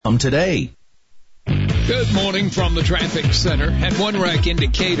today. Good morning from the traffic center. At one wreck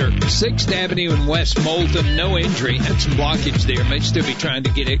indicator, 6th Avenue in West Moulton, no injury. Had some blockage there. May still be trying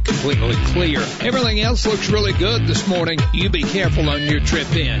to get it completely clear. Everything else looks really good this morning. You be careful on your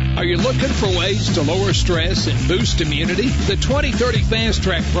trip in. Are you looking for ways to lower stress and boost immunity? The 2030 Fast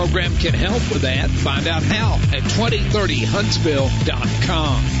Track program can help with that. Find out how at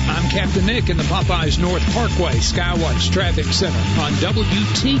 2030huntsville.com. I'm Captain Nick in the Popeyes North Parkway Skywatch Traffic Center on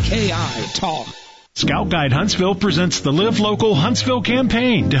WTKI Talk. Scout Guide Huntsville presents the Live Local Huntsville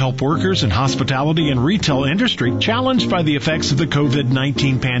campaign to help workers in hospitality and retail industry challenged by the effects of the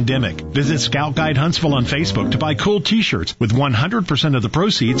COVID-19 pandemic. Visit Scout Guide Huntsville on Facebook to buy cool t-shirts with 100% of the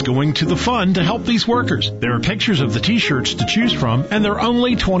proceeds going to the fund to help these workers. There are pictures of the t-shirts to choose from and they're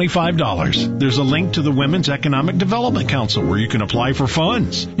only $25. There's a link to the Women's Economic Development Council where you can apply for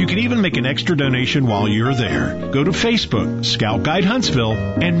funds. You can even make an extra donation while you're there. Go to Facebook, Scout Guide Huntsville,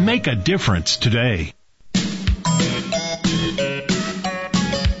 and make a difference today.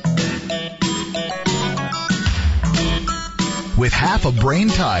 With half a brain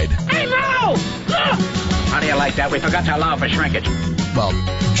tide. Hey, Mo! How do you like that? We forgot to allow for shrinkage. Well,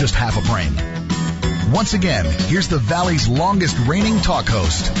 just half a brain. Once again, here's the Valley's longest reigning talk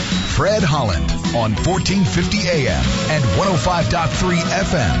host, Fred Holland, on 1450 AM and 105.3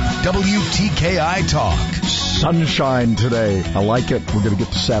 FM, WTKI Talk. Sunshine today. I like it. We're going to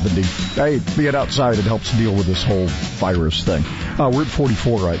get to 70. Hey, being outside, it helps deal with this whole virus thing. We're at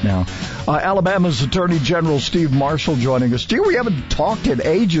 44 right now. Alabama's Attorney General Steve Marshall joining us. Gee, we haven't talked in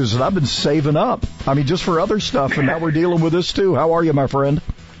ages, and I've been saving up. I mean, just for other stuff, and now we're dealing with this, too. How are you, my friend?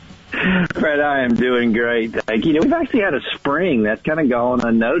 Fred, I am doing great. We've actually had a spring that's kind of gone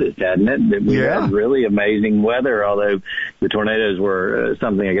unnoticed, hasn't it? We had really amazing weather, although the tornadoes were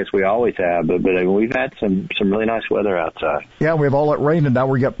something I guess we always have. But we've had some really nice weather outside. Yeah, we have all that rain, and now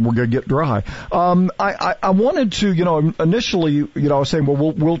we're going to get dry. I wanted to, initially, I was saying,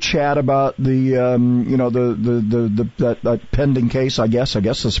 well, we'll chat about the that pending case. I guess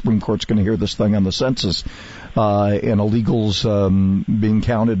the Supreme Court's going to hear this thing on the census. And illegals being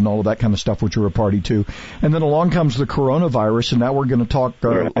counted and all of that kind of stuff, which you're a party to. And then along comes the coronavirus, and now we're going to talk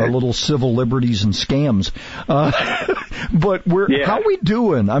a little civil liberties and scams. But how are we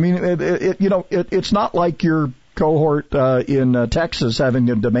doing? I mean, it's not like your cohort in Texas having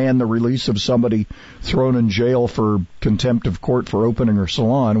to demand the release of somebody thrown in jail for contempt of court for opening her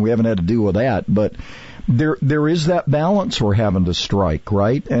salon. We haven't had to deal with that, but there is that balance we're having to strike,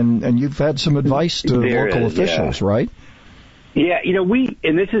 right? And you've had some advice to local officials, right? Yeah,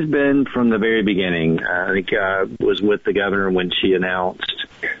 and this has been from the very beginning. I think was with the governor when she announced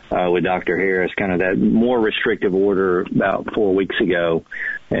with Dr. Harris kind of that more restrictive order about 4 weeks ago.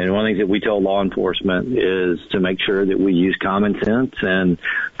 And one of the things that we told law enforcement is to make sure that we use common sense and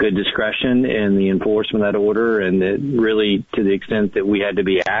good discretion in the enforcement of that order, and that really to the extent that we had to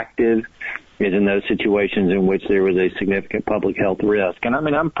be active is in those situations in which there was a significant public health risk. And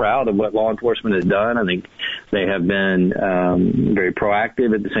I'm proud of what law enforcement has done. I think they have been very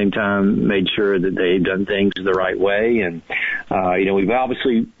proactive, at the same time made sure that they've done things the right way. And, we've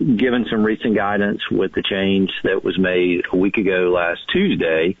obviously given some recent guidance with the change that was made a week ago last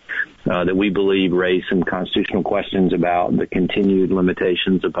Tuesday that we believe raised some constitutional questions about the continued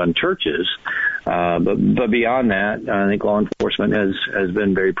limitations upon churches. But beyond that, I think law enforcement has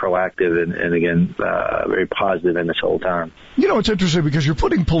been very proactive and again, very positive in this whole time. It's interesting because you're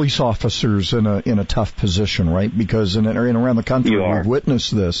putting police officers in a tough position, right? Because in and around the country, we've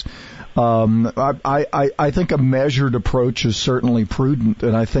witnessed this. I think a measured approach is certainly prudent,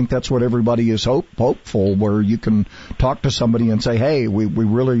 and I think that's what everybody is hopeful, where you can talk to somebody and say, hey, we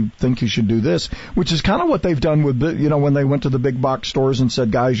really think you should do this, which is kind of what they've done with, when they went to the big box stores and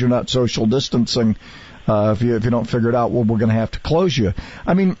said, guys, you're not social distancing. If you don't figure it out, well, we're going to have to close you.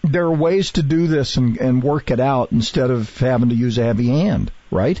 I mean, there are ways to do this and work it out instead of having to use a heavy hand,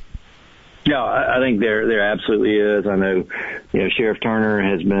 right? Yeah, I think there absolutely is. I know, Sheriff Turner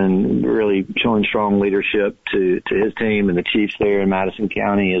has been really showing strong leadership to his team and the chiefs there in Madison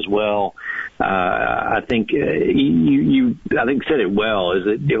County as well. I think you said it well, is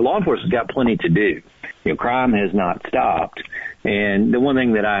that law enforcement's got plenty to do. Crime has not stopped. And the one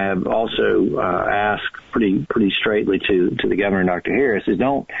thing that I have also asked pretty straightly to the governor, Dr. Harris, is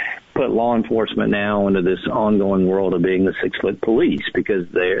don't put law enforcement now into this ongoing world of being the 6-foot police, because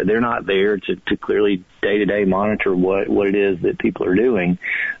they're not there to clearly day-to-day monitor what it is that people are doing.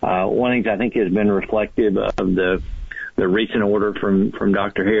 One of the things I think has been reflective of the recent order from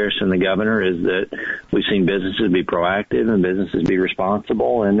Dr. Harris and the governor is that we've seen businesses be proactive and businesses be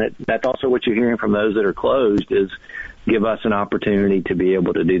responsible, and that's also what you're hearing from those that are closed is give us an opportunity to be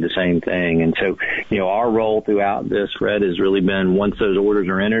able to do the same thing. And so, our role throughout this, Fred, has really been once those orders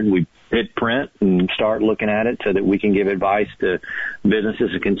are entered, we hit print and start looking at it so that we can give advice to businesses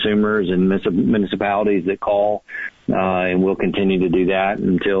and consumers and municipalities that call. And we'll continue to do that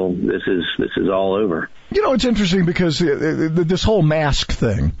until this is all over. It's interesting because this whole mask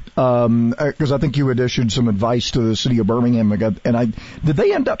thing, because I think you had issued some advice to the city of Birmingham, did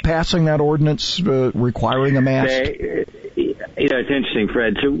they end up passing that ordinance requiring a mask? It's interesting,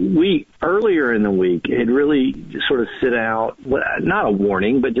 Fred. So we, earlier in the week, had really sort of set out, not a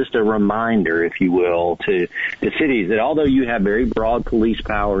warning, but just a reminder, if you will, to cities that although you have very broad police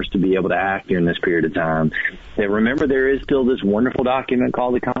powers to be able to act during this period of time, that remember there is still this wonderful document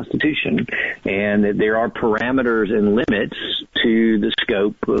called the Constitution, and that there are parameters and limits to the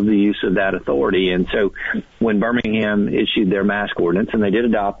scope of the use of that authority. And so when Birmingham issued their mask ordinance, and they did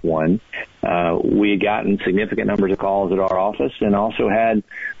adopt one, we had gotten significant numbers of calls at our office and also had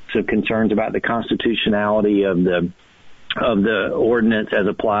some concerns about the constitutionality of the ordinance as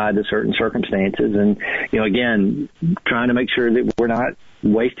applied to certain circumstances. And, again, trying to make sure that we're not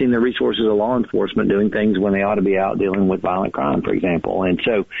wasting the resources of law enforcement doing things when they ought to be out dealing with violent crime, for example. And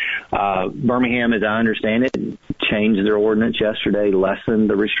so Birmingham, as I understand it, changed their ordinance yesterday, lessened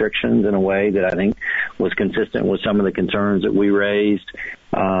the restrictions in a way that I think was consistent with some of the concerns that we raised.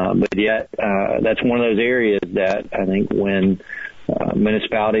 But yet that's one of those areas that I think when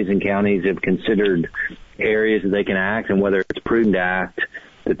municipalities and counties have considered areas that they can act and whether it's prudent to act,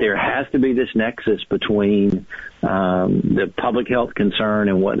 that there has to be this nexus between the public health concern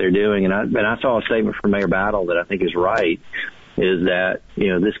and what they're doing. And I saw a statement from Mayor Battle that I think is right, is that,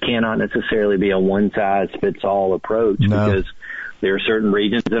 this cannot necessarily be a one-size-fits-all approach. No. Because there are certain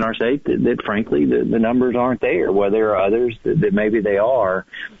regions in our state that frankly, the numbers aren't there, where there are others that maybe they are.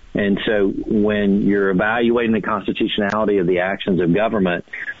 And so when you're evaluating the constitutionality of the actions of government,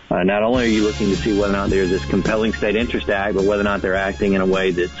 not only are you looking to see whether or not there's this compelling state interest act, but whether or not they're acting in a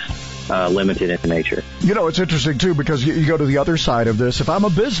way that's limited in nature. It's interesting, too, because you go to the other side of this. If I'm a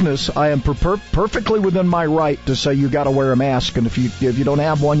business, I am perfectly within my right to say you got to wear a mask, and if you don't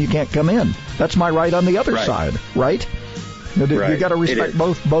have one, you can't come in. That's my right on the other side, right? You got to respect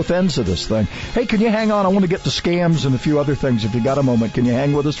both ends of this thing. Hey, can you hang on? I want to get to scams and a few other things. If you got a moment, can you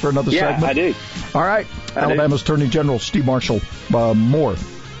hang with us for another segment? Yeah, I do. All right. Alabama's Attorney General Steve Marshall. More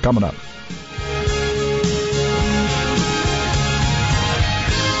coming up.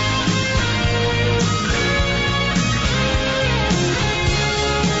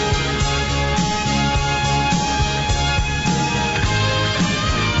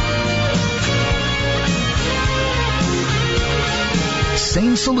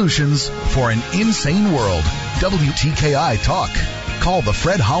 Sane solutions for an insane world. WTKI Talk. Call the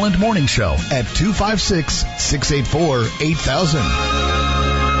Fred Holland Morning Show at 256-684-8000.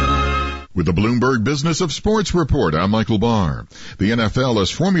 With the Bloomberg Business of Sports Report, I'm Michael Barr. The NFL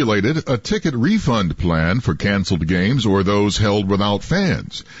has formulated a ticket refund plan for canceled games or those held without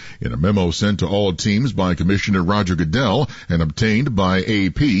fans. In a memo sent to all teams by Commissioner Roger Goodell and obtained by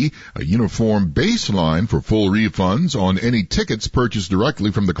AP, a uniform baseline for full refunds on any tickets purchased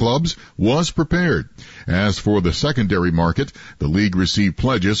directly from the clubs was prepared. As for the secondary market, the league received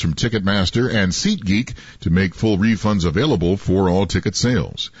pledges from Ticketmaster and SeatGeek to make full refunds available for all ticket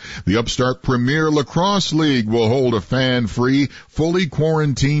sales. The upstart Premier Lacrosse League will hold a fan-free, fully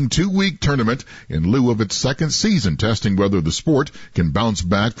quarantined 2-week tournament in lieu of its second season, testing whether the sport can bounce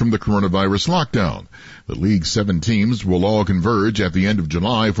back from the coronavirus lockdown. The league's 7 teams will all converge at the end of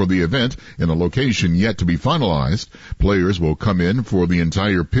July for the event in a location yet to be finalized. Players will come in for the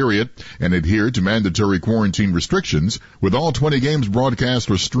entire period and adhere to mandatory quarantine restrictions, with all 20 games broadcast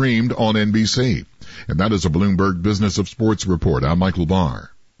or streamed on NBC. And that is a Bloomberg Business of Sports report. I'm Michael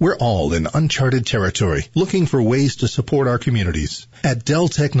Barr. We're all in uncharted territory, looking for ways to support our communities. At Dell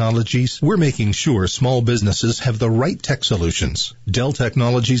Technologies, we're making sure small businesses have the right tech solutions. Dell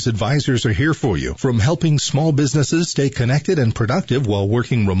Technologies advisors are here for you, from helping small businesses stay connected and productive while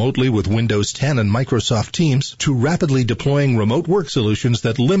working remotely with Windows 10 and Microsoft Teams, to rapidly deploying remote work solutions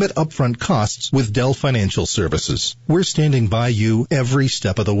that limit upfront costs with Dell Financial Services. We're standing by you every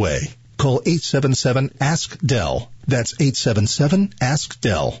step of the way. Call 877-ASK-DELL. That's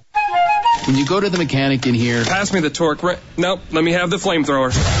 877-ASK-DELL. When you go to the mechanic in here... Pass me the torque. Nope, let me have the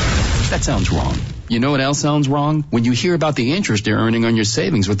flamethrower. That sounds wrong. You know what else sounds wrong? When you hear about the interest you're earning on your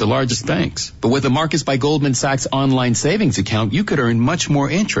savings with the largest banks. But with the Marcus by Goldman Sachs online savings account, you could earn much more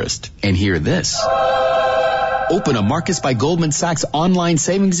interest. And hear this. Open a Marcus by Goldman Sachs online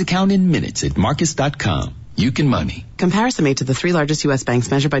savings account in minutes at Marcus.com. You can money. Comparison made to the 3 largest U.S. banks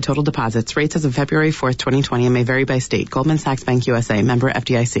measured by total deposits. Rates as of February 4th, 2020 and may vary by state. Goldman Sachs Bank USA, member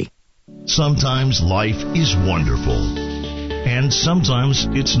FDIC. Sometimes life is wonderful, and sometimes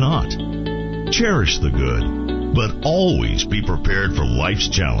it's not. Cherish the good, but always be prepared for life's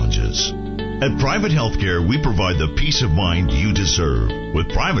challenges. At Private Healthcare, we provide the peace of mind you deserve. With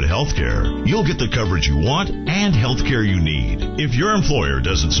Private Healthcare, you'll get the coverage you want and healthcare you need. If your employer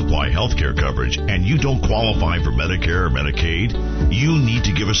doesn't supply healthcare coverage and you don't qualify for Medicare or Medicaid, you need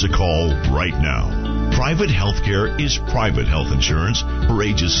to give us a call right now. Private Healthcare is private health insurance for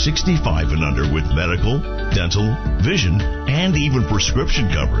ages 65 and under with medical, dental, vision, and even prescription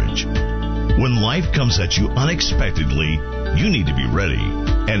coverage. When life comes at you unexpectedly, you need to be ready,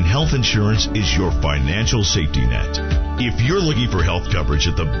 and health insurance is your financial safety net. If you're looking for health coverage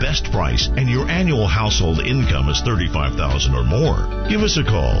at the best price and your annual household income is $35,000 or more, give us a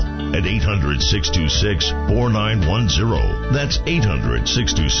call at 800-626-4910. That's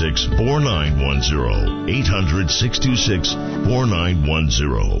 800-626-4910.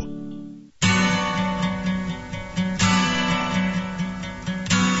 800-626-4910.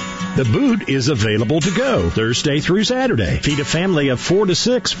 The boot is available to go Thursday through Saturday. Feed a family of 4 to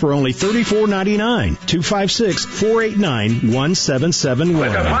 6 for only $34.99. 256-489-1771.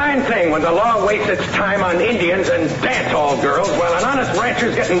 It's a fine thing when the law wastes its time on Indians and dance hall girls while an honest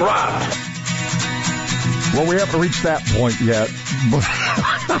rancher's getting robbed. Well, we haven't reached that point yet.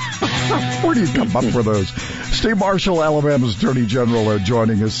 Where do you come up with those? Steve Marshall, Alabama's Attorney General,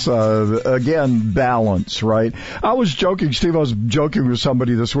 joining us. Again, balance, right? I was joking, Steve, I was joking with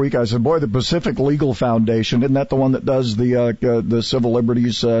somebody this week. I said, boy, the Pacific Legal Foundation, isn't that the one that does the civil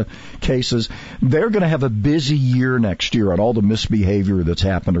liberties cases? They're going to have a busy year next year on all the misbehavior that's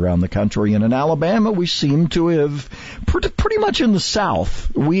happened around the country. And in Alabama, we seem to have, pretty much in the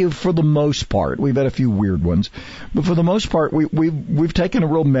South, we have, for the most part, we've had a few weird ones, but for the most part, we've taken a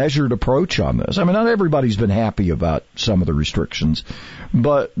real measured approach on this. I mean, not everybody's been happy about some of the restrictions,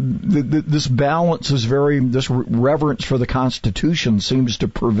 but this balance is this reverence for the Constitution seems to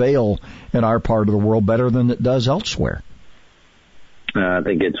prevail in our part of the world better than it does elsewhere. I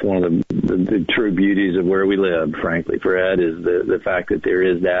think it's one of the true beauties of where we live, frankly, Fred, is the fact that there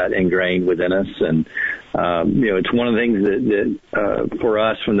is that ingrained within us. And, it's one of the things that for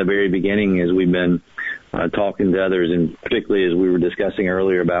us from the very beginning as we've been talking to others, and particularly as we were discussing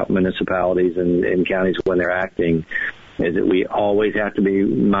earlier about municipalities and counties when they're acting, is that we always have to be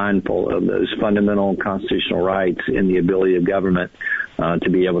mindful of those fundamental constitutional rights and the ability of government to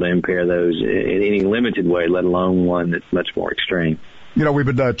be able to impair those in any limited way, let alone one that's much more extreme. You know, we've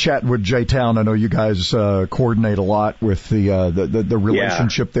been chatting with Jay Town. I know you guys coordinate a lot with the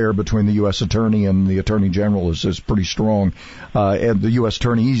relationship there between the U.S. Attorney and the Attorney General is pretty strong, and the U.S.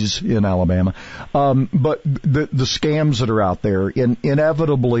 Attorneys in Alabama. But the scams that are out there,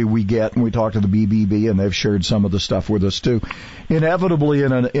 inevitably we get, and we talked to the BBB, and they've shared some of the stuff with us too. Inevitably,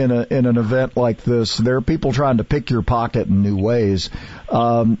 in an event like this, there are people trying to pick your pocket in new ways.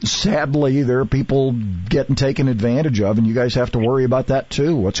 Sadly, there are people getting taken advantage of, and you guys have to worry about that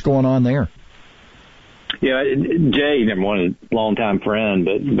too. What's going on there? Yeah, Jay, number one, a longtime friend,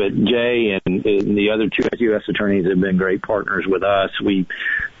 but Jay and the other two U.S. attorneys have been great partners with us. We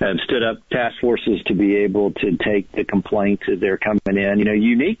have stood up task forces to be able to take the complaints as they're coming in. You know,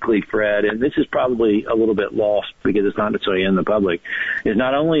 uniquely, Fred, and this is probably a little bit lost because it's not necessarily in the public, is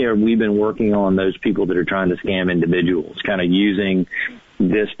not only have we been working on those people that are trying to scam individuals, kind of using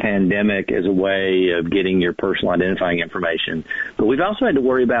this pandemic as a way of getting your personal identifying information. But we've also had to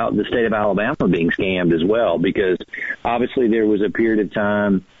worry about the state of Alabama being scammed as well, because obviously there was a period of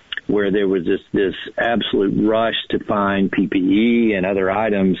time where there was this absolute rush to find PPE and other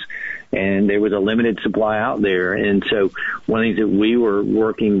items, and there was a limited supply out there. And so one of the things that we were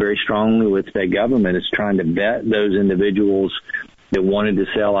working very strongly with state government is trying to vet those individuals that wanted to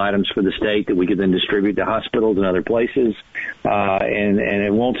sell items for the state that we could then distribute to hospitals and other places. And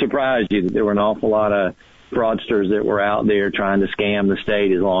it won't surprise you that there were an awful lot of fraudsters that were out there trying to scam the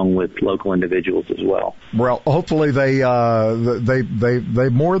state along with local individuals as well. Well, hopefully they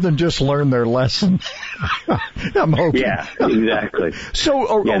more than just learned their lesson. I'm hoping. Yeah, exactly. So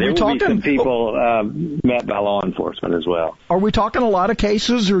are there we will talking be some people met by law enforcement as well? Are we talking a lot of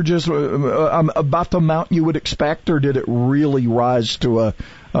cases, or just about the amount you would expect, or did it really rise to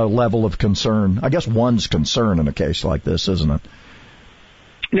a level of concern? I guess one's concern in a case like this, isn't it?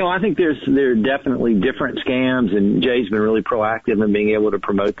 No, I think there are definitely different scams, and Jay's been really proactive in being able to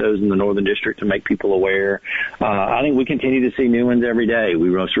promote those in the Northern District to make people aware. I think we continue to see new ones every day. We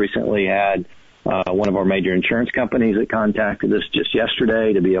most recently had one of our major insurance companies that contacted us just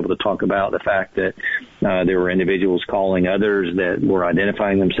yesterday to be able to talk about the fact that there were individuals calling others that were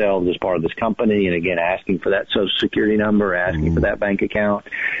identifying themselves as part of this company, and again asking for that Social Security number, asking for that bank account.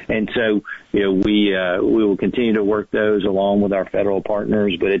 And so, we will continue to work those along with our federal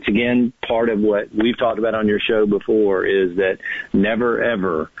partners. But it's again part of what we've talked about on your show before, is that never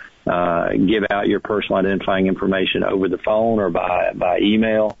ever give out your personal identifying information over the phone or by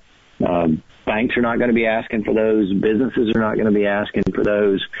email. Banks are not going to be asking for those. Businesses are not going to be asking for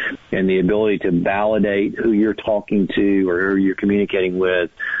those. And the ability to validate who you're talking to or who you're communicating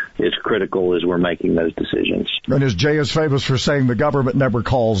with is critical as we're making those decisions. And as Jay is famous for saying, the government never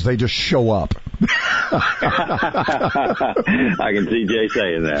calls, they just show up. I can see Jay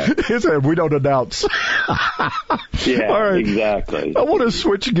saying that. He said, we don't announce. Yeah, all right. Exactly. I want to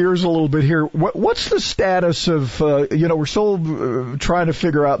switch gears a little bit here. What's the status of, we're still trying to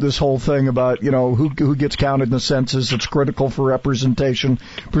figure out this whole thing about, who gets counted in the census. It's critical for representation,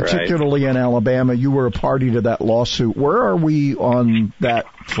 particularly in Alabama. You were a party to that lawsuit. Where are we on that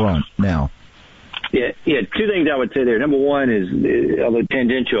front now? Yeah. Two things I would say there. Number one is, although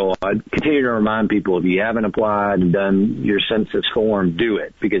tangential, I'd continue to remind people, if you haven't applied and done your census form, do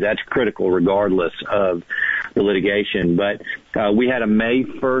it, because that's critical regardless of the litigation. But we had a May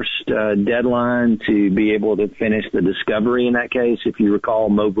 1st deadline to be able to finish the discovery in that case. If you recall,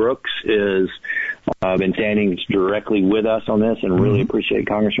 Mo Brooks is been standing directly with us on this, and really appreciate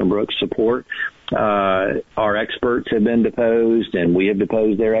Congressman Brooks' support. Our experts have been deposed, and we have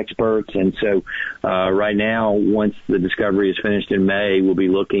deposed their experts. And so right now, once the discovery is finished in May, we'll be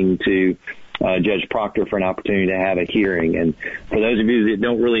looking to Judge Proctor for an opportunity to have a hearing. And for those of you that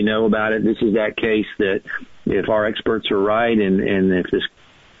don't really know about it, this is that case that if our experts are right, and if this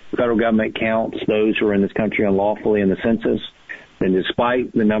federal government counts those who are in this country unlawfully in the census, then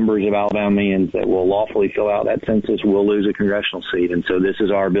despite the numbers of Alabamians that will lawfully fill out that census, we'll lose a congressional seat. And so this is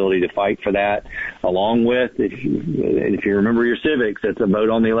our ability to fight for that, along with, if you remember your civics, it's a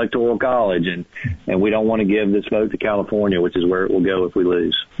vote on the Electoral College, and we don't want to give this vote to California, which is where it will go if we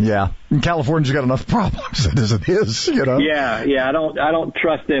lose. Yeah, and California's got enough problems as it is, Yeah, I don't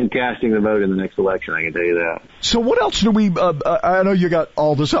trust them casting the vote in the next election, I can tell you that. So what else do we, I know you got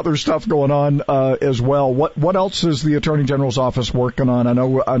all this other stuff going on as well. What else is the Attorney General's office working on? I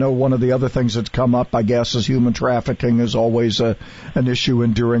know one of the other things that's come up, I guess, is human trafficking is always an issue,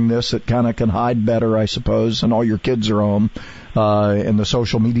 and during this it kind of can hide better, I suppose, and all your kids are home, and the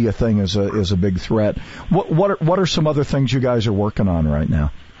social media thing is a big threat. What are some other things you guys are working on right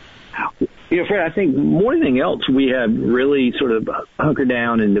now? Fred, I think more than anything else, we have really sort of hunkered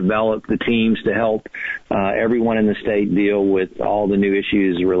down and developed the teams to help everyone in the state deal with all the new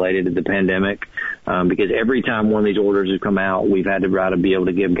issues related to the pandemic. Because every time one of these orders has come out, we've had to try to be able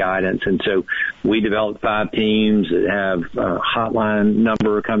to give guidance. And so we developed 5 teams that have a hotline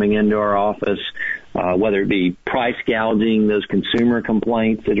number coming into our office, whether it be price gouging, those consumer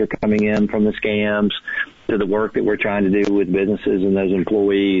complaints that are coming in from the scams, to the work that we're trying to do with businesses and those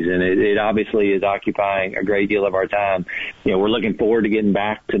employees. And it obviously is occupying a great deal of our time. We're looking forward to getting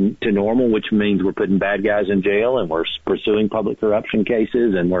back to normal, which means we're putting bad guys in jail, and we're pursuing public corruption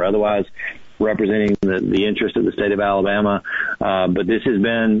cases, and we're otherwise representing the interest of the state of Alabama. But this has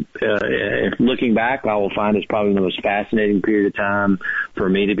been, looking back, I will find it's probably the most fascinating period of time for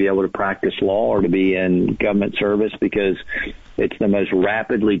me to be able to practice law or to be in government service, because it's the most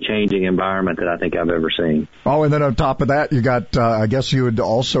rapidly changing environment that I think I've ever seen. Oh, and then on top of that, you got, I guess you had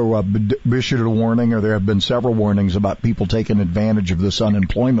also issued a warning, or there have been several warnings about people taking advantage of this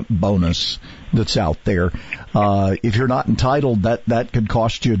unemployment bonus that's out there. If you're not entitled, that could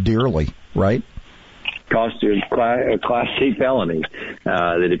cost you dearly, right? Cost you a Class C felony,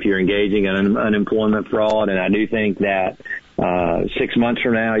 that if you're engaging in unemployment fraud. And I do think that 6 months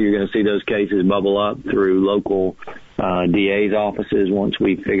from now, you're going to see those cases bubble up through local DA's offices once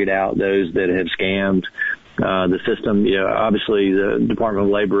we've figured out those that have scammed the system. Obviously the Department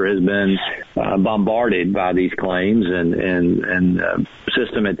of Labor has been bombarded by these claims, and the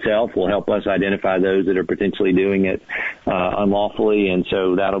system itself will help us identify those that are potentially doing it unlawfully. And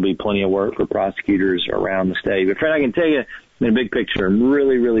so that'll be plenty of work for prosecutors around the state. But Fred, I can tell you in a big picture, I'm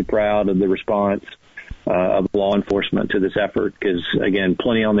really, really proud of the response of law enforcement to this effort, because, again,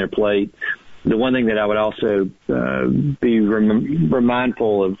 plenty on their plate. The one thing that I would also be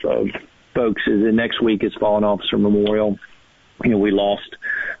mindful of folks is that next week is Fallen Officer Memorial. We lost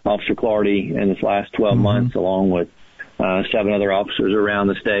Officer Clardy in this last 12 months, along with 7 other officers around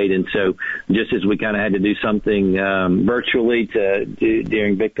the state. And so just as we kind of had to do something virtually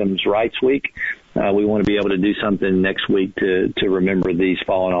during Victims' Rights Week, we want to be able to do something next week to remember these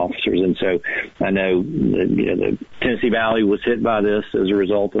fallen officers. And so I know that, the Tennessee Valley was hit by this as a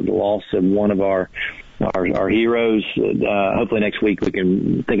result of the loss of one of our heroes. Hopefully next week we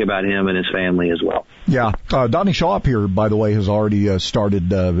can think about him and his family as well. Yeah. Donnie Shaw up here, by the way, has already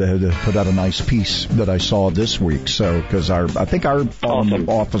started to put out a nice piece that I saw this week. So, because I think our fallen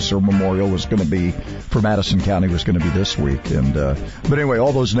officer memorial was going to be for Madison County was going to be this week. And but anyway,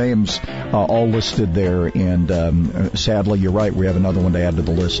 all those names all listed there. And sadly, you're right. We have another one to add to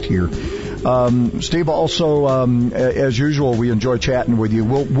the list here. Steve, also, as usual, we enjoy chatting with you.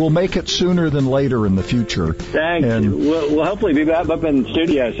 We'll make it sooner than later in the future. Thanks. And we'll hopefully be back up in the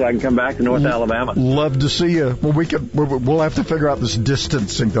studio so I can come back to North Alabama. Love to see you. Well, we'll have to figure out this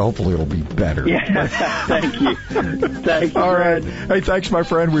distancing. Hopefully it'll be better. Yeah. Thank you. Thank you. All right. Hey, thanks, my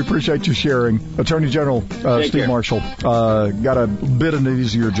friend. We appreciate you sharing. Attorney General Steve Marshall got a bit of an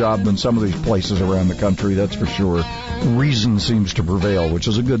easier job than some of these places around the country, that's for sure. Reason seems to prevail, which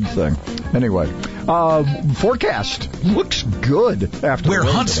is a good thing. Anyway, forecast looks good after where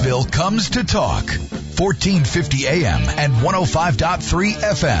Huntsville comes to talk. 1450 AM and 105.3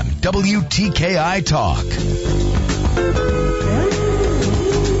 FM, WTKI Talk.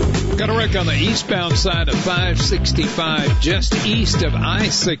 Got a wreck on the eastbound side of 565, just east of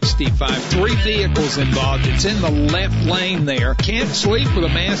I-65. 3 vehicles involved. It's in the left lane there. Can't sleep with a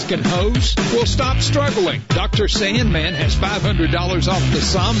mask and hose? Well, stop struggling. Dr. Sandman has $500 off the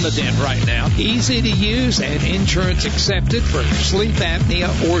Somnodent right now. Easy to use and insurance accepted for sleep apnea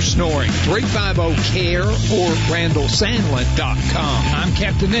or snoring. 350-CARE or RandallSandlin.com. I'm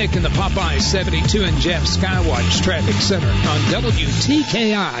Captain Nick in the Popeye 72 and Jeff Skywatch Traffic Center on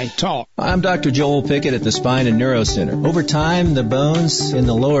WTKI Talk. I'm Dr. Joel Pickett at the Spine and Neuro Center. Over time, the bones in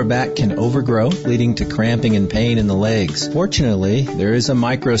the lower back can overgrow, leading to cramping and pain in the legs. Fortunately, there is a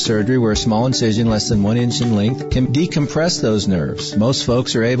microsurgery where a small incision less than 1 inch in length can decompress those nerves. Most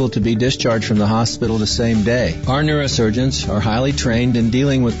folks are able to be discharged from the hospital the same day. Our neurosurgeons are highly trained in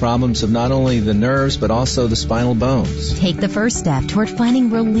dealing with problems of not only the nerves but also the spinal bones. Take the first step toward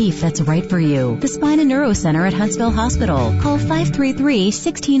finding relief that's right for you. The Spine and Neuro Center at Huntsville Hospital. Call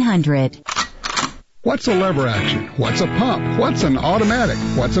 533-1600. What's a lever action? What's a pump? What's an automatic?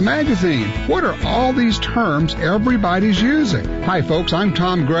 What's a magazine? What are all these terms everybody's using? Hi folks, I'm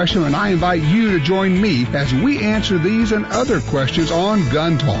Tom Gresham and I invite you to join me as we answer these and other questions on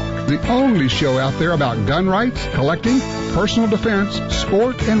Gun Talk, the only show out there about gun rights, collecting, personal defense,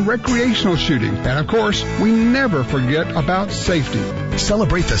 sport, and recreational shooting. And of course, we never forget about safety.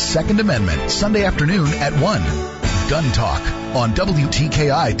 Celebrate the Second Amendment Sunday afternoon at 1. Gun Talk on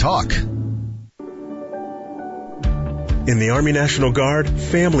WTKI Talk. In the Army National Guard,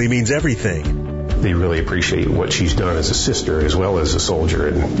 family means everything. They really appreciate what she's done as a sister as well as a soldier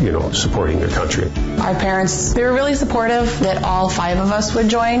and, supporting their country. Our parents, they were really supportive that all 5 of us would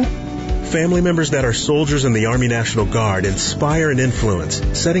join. Family members that are soldiers in the Army National Guard inspire and influence,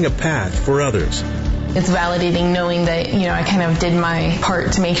 setting a path for others. It's validating knowing that, I kind of did my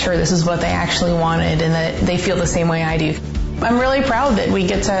part to make sure this is what they actually wanted and that they feel the same way I do. I'm really proud that we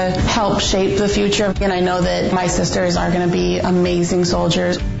get to help shape the future, and I know that my sisters are going to be amazing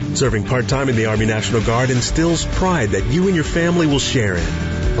soldiers. Serving part-time in the Army National Guard instills pride that you and your family will share in.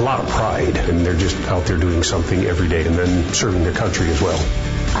 A lot of pride, and they're just out there doing something every day and then serving their country as well.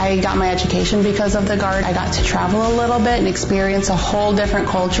 I got my education because of the Guard. I got to travel a little bit and experience a whole different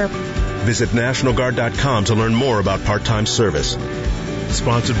culture. Visit NationalGuard.com to learn more about part-time service.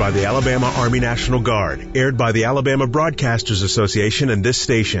 Sponsored by the Alabama Army National Guard. Aired by the Alabama Broadcasters Association and this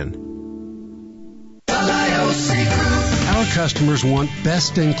station. Our customers want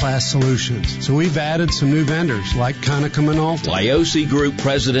best-in-class solutions, so we've added some new vendors like Konica Minolta. Liosi Group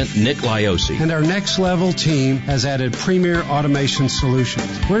President Nick Liosi. And our next-level team has added premier automation solutions.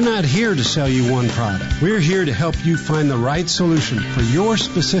 We're not here to sell you one product. We're here to help you find the right solution for your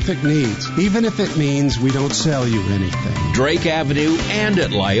specific needs, even if it means we don't sell you anything. Drake Avenue and at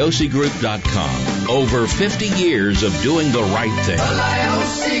LiosiGroup.com. Over 50 years of doing the right thing.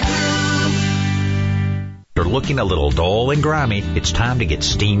 Liosi Group. You're looking a little dull and grimy, it's time to get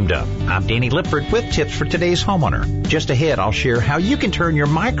steamed up. I'm Danny Lippert with tips for today's homeowner. Just ahead, I'll share how you can turn your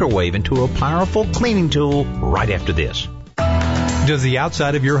microwave into a powerful cleaning tool right after this. Does the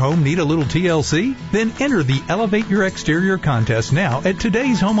outside of your home need a little TLC? Then enter the Elevate Your Exterior contest now at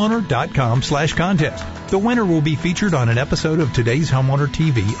todayshomeowner.com/contest. The winner will be featured on an episode of Today's Homeowner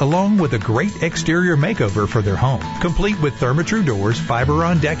TV, along with a great exterior makeover for their home, complete with Therma-Tru doors,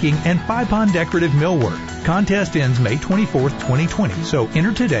 fiber-on decking, and 5-pond decorative millwork. Contest ends May 24th, 2020, so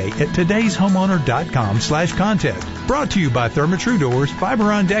enter today at todayshomeowner.com/contest. Brought to you by Therma-Tru doors,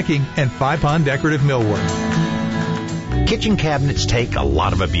 fiber-on decking, and 5-pond decorative millwork. Kitchen cabinets take a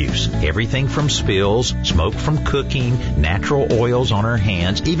lot of abuse. Everything from spills, smoke from cooking, natural oils on our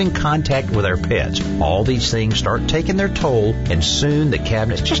hands, even contact with our pets. All these things start taking their toll, and soon the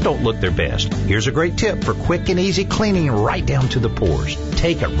cabinets just don't look their best. Here's a great tip for quick and easy cleaning right down to the pores.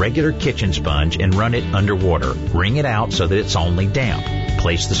 Take a regular kitchen sponge and run it underwater. Wring it out so that it's only damp.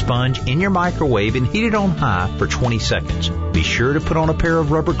 Place the sponge in your microwave and heat it on high for 20 seconds. Be sure to put on a pair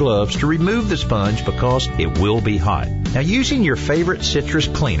of rubber gloves to remove the sponge because it will be hot. Now, using your favorite citrus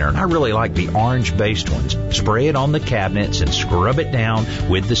cleaner, and I really like the orange-based ones, spray it on the cabinets and scrub it down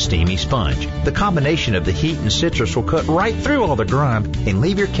with the steamy sponge. The combination of the heat and citrus will cut right through all the grime and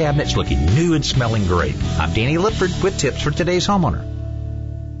leave your cabinets looking new and smelling great. I'm Danny Lipford with tips for today's homeowner.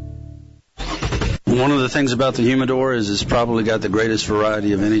 One of the things about the humidor is it's probably got the greatest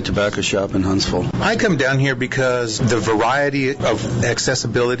variety of any tobacco shop in Huntsville. I come down here because the variety of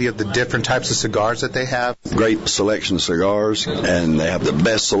accessibility of the different types of cigars that they have. Great selection of cigars, and they have the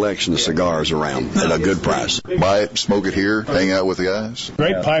best selection of cigars around at a good price. Buy it, smoke it here, hang out with the guys.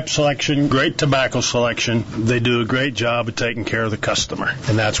 Great pipe selection, great tobacco selection. They do a great job of taking care of the customer,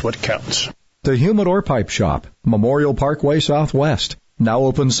 and that's what counts. The Humidor Pipe Shop, Memorial Parkway Southwest. Now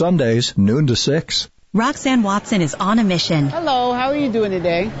open Sundays, noon to 6. Roxanne Watson is on a mission. Hello, how are you doing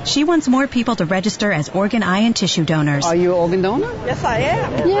today? She wants more people to register as organ, eye, and tissue donors. Are you an organ donor? Yes, I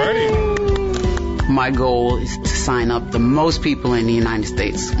am. Yay. My goal is to sign up the most people in the United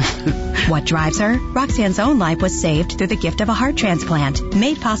States. What drives her? Roxanne's own life was saved through the gift of a heart transplant,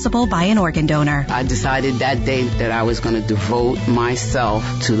 made possible by an organ donor. I decided that day that I was going to devote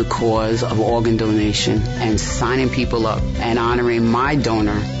myself to the cause of organ donation and signing people up and honoring my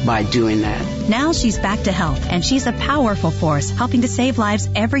donor by doing that. Now she's back to health, and she's a powerful force helping to save lives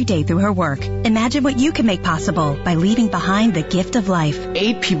every day through her work. Imagine what you can make possible by leaving behind the gift of life.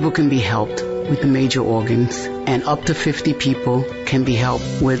 8 people can be helped with the major organs, and up to 50 people can be helped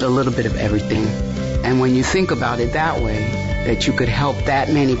with a little bit of everything. And when you think about it that way, that you could help that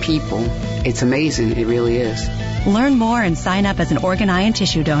many people, it's amazing. It really is. Learn more and sign up as an organ, eye, and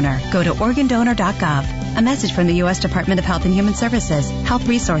tissue donor. Go to organdonor.gov. A message from the U.S. Department of Health and Human Services, Health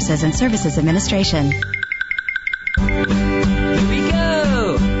Resources and Services Administration.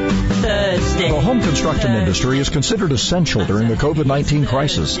 The home construction industry is considered essential during the COVID-19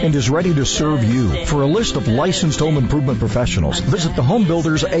 crisis and is ready to serve you. For a list of licensed home improvement professionals, visit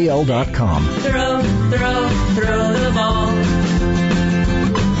thehomebuildersal.com. Throw the ball.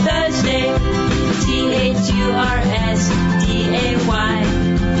 Thursday, THURSDAY.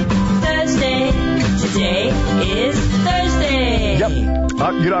 Thursday, today is Thursday. Yep.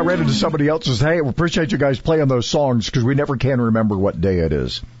 I read it to somebody else and said, hey, we appreciate you guys playing those songs because we never can remember what day it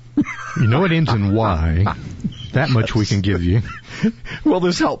is. You know it ends in Y. That much we can give you. Well,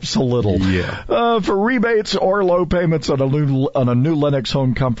 this helps a little. Yeah. For rebates or low payments on a new Lennox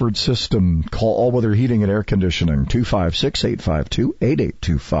home comfort system, call All Weather Heating and Air Conditioning,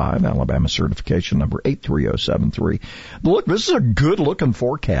 256-852-8825, Alabama certification number 83073. Look, this is a good-looking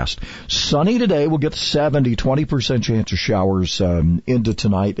forecast. Sunny today. We'll get 70, 20% chance of showers into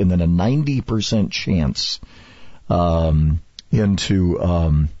tonight, and then a 90% chance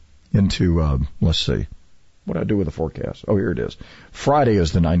into let's see. What did I do with the forecast? Oh, here it is. Friday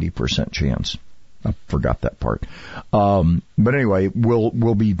is the 90% chance. I forgot that part. But anyway,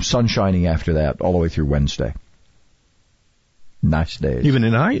 we'll be sun shining after that all the way through Wednesday. Nice days. Even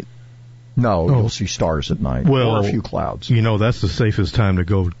at night? No, you'll see stars at night. Well, or a few clouds. You know, that's the safest time to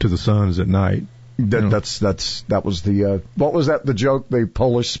go to the sun is at night. That was the what was that? The joke the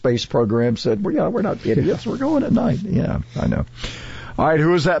Polish space program said. Well, yeah, we're not idiots. We're going at night. Yeah, I know. All right,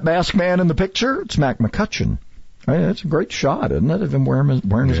 who is that masked man in the picture? It's Mac McCutcheon. I mean, it's a great shot, isn't it, of him wearing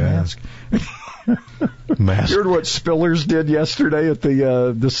his mask? Mask. You heard what Spillers did yesterday at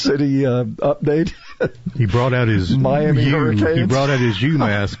the city update? He brought out his Miami Hurricanes. He brought out his U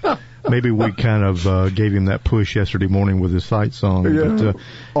mask. Maybe we kind of gave him that push yesterday morning with his fight song. Yeah. But,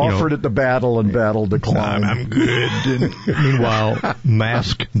 offered it to battle and battle declined. I'm good. And meanwhile,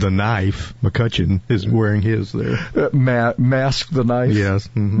 Mask the Knife, McCutcheon, is wearing his there. Mask the Knife? Yes.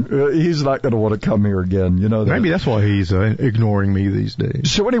 Mm-hmm. He's not going to want to come here again. You know that. Maybe that's why he's ignoring me these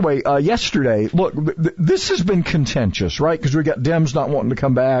days. So anyway, yesterday, look, this has been contentious, right? Because we got Dems not wanting to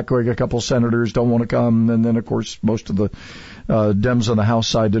come back, or we got a couple of senators don't want to come, and then, of course, most of the Dems on the House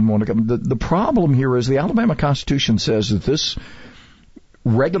side didn't want to come. the problem here is the Alabama Constitution says that this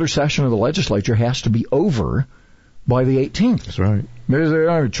regular session of the legislature has to be over by the 18th. That's right. They don't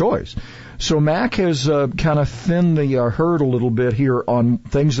have a choice. So Mac has kind of thinned the herd a little bit here on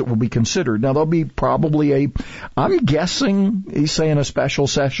things that will be considered. Now, there'll be probably I'm guessing he's saying a special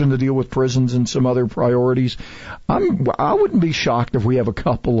session to deal with prisons and some other priorities. I wouldn't be shocked if we have a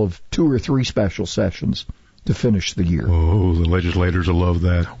couple of 2 or 3 special sessions to finish the year. Oh, the legislators will love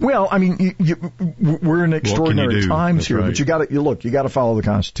that. Well, I mean, we're in extraordinary times here, right. But you got to follow the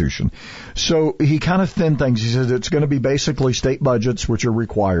Constitution. So he kind of thinned things. He says it's going to be basically state budgets, which are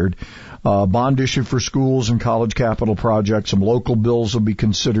required, bond issue for schools and college capital projects. Some local bills will be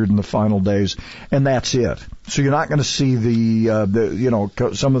considered in the final days, and that's it. So you're not going to see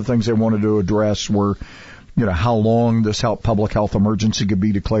some of the things they wanted to address were, how long this public health emergency could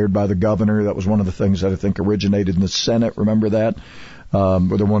be declared by the governor. That was one of the things that I think originated in the Senate. Remember that? Where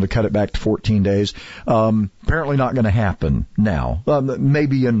they wanted to cut it back to 14 days. Apparently not going to happen now.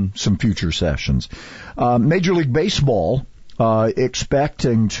 Maybe in some future sessions. Major League Baseball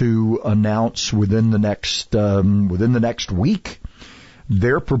expecting to announce within the next week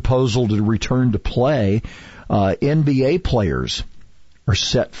their proposal to return to play. NBA players are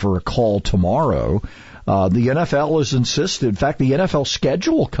set for a call tomorrow. The NFL has insisted. In fact, the NFL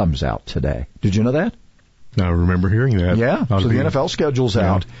schedule comes out today. Did you know that? I remember hearing that. Yeah. So the NFL schedule's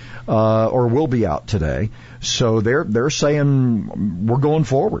out, or will be out today. So they're saying we're going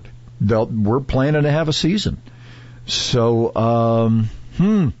forward. We're planning to have a season. So,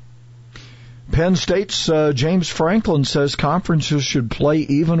 Penn State's James Franklin says conferences should play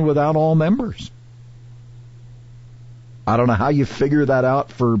even without all members. I don't know how you figure that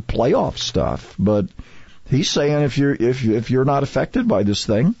out for playoff stuff, but he's saying if you're not affected by this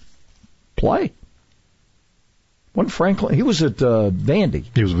thing, play. When Franklin, he was at Vandy.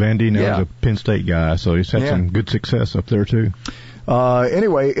 He was Vandy, now he's a Penn State guy, so he's had some good success up there too.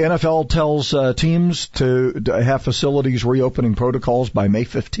 Anyway, NFL tells teams to have facilities reopening protocols by May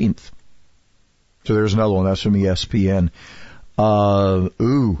 15th. So there's another one. That's from ESPN.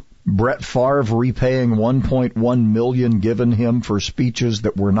 Brett Favre repaying $1.1 million given him for speeches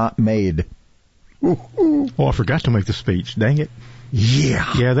that were not made. Oh, I forgot to make the speech. Dang it.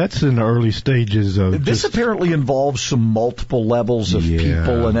 Yeah, that's in the early stages of this. Apparently involves some multiple levels of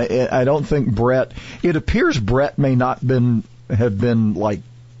people, and I don't think Brett. It appears Brett may not have been like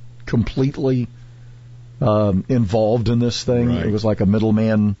completely involved in this thing. Right. It was like a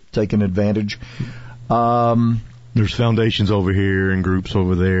middleman taking advantage. There's foundations over here and groups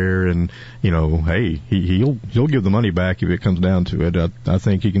over there, and hey, he'll give the money back if it comes down to it. I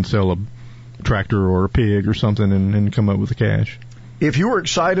think he can sell a tractor or a pig or something and come up with the cash. If you were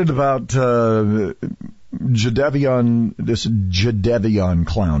excited about Jadeveon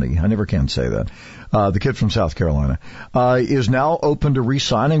Clowney, I never can say that, the kid from South Carolina, is now open to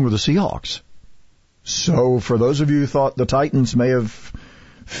re-signing with the Seahawks. So for those of you who thought the Titans may have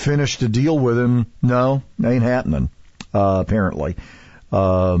finished a deal with him, no, ain't happening, apparently.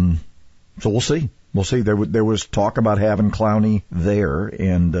 So we'll see. We'll see. There was talk about having Clowney there,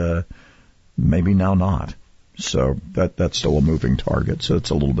 and maybe now not. So that's still a moving target. So it's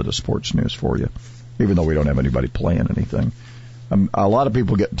a little bit of sports news for you, even though we don't have anybody playing anything. A lot of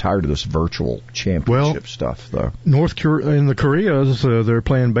people getting tired of this virtual championship stuff, though. In the Koreas, they're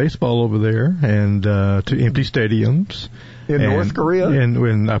playing baseball over there, and to empty stadiums. North Korea?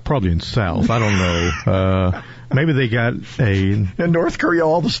 And probably in South. I don't know. Maybe they got in North Korea,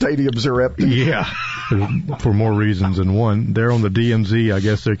 all the stadiums are empty. Yeah, for more reasons than one. They're on the DMZ. I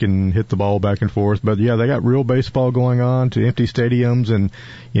guess they can hit the ball back and forth. But, yeah, they got real baseball going on to empty stadiums. And,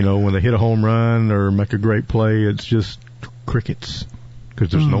 when they hit a home run or make a great play, it's just crickets because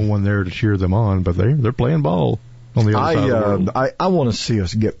there's no one there to cheer them on. But they're playing ball. On the other side of the world. I want to see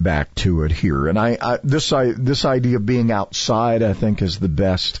us get back to it here, and this idea of being outside, I think, is the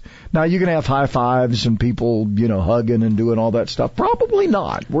best. Now you're going to have high fives and people, hugging and doing all that stuff. Probably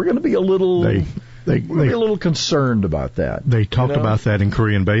not. We're going to be a little, a little concerned about that. They talked about that in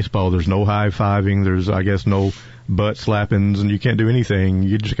Korean baseball. There's no high fiving. There's, I guess, no butt slappings, and you can't do anything.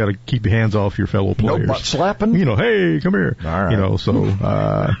 You just got to keep your hands off your fellow players. No butt slapping? Hey, come here. All right. So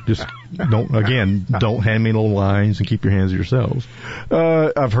just don't hand me no lines and keep your hands to yourselves.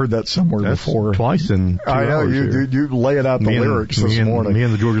 I've heard that somewhere before. Twice in 2 I know, hours you laying out the lyrics this morning. Me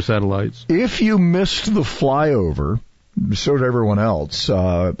and the Georgia Satellites. If you missed the flyover, so did everyone else.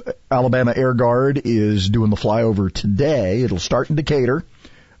 Alabama Air Guard is doing the flyover today. It'll start in Decatur.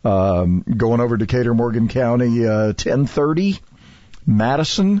 Going over Decatur, Morgan County, 10:30.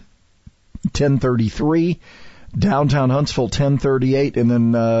 Madison, 10:33. Downtown Huntsville, 10:38, and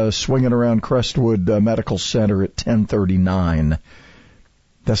then swinging around Crestwood Medical Center at 10:39.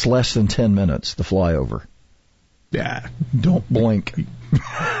 That's less than 10 minutes, the flyover. Yeah. Don't blink.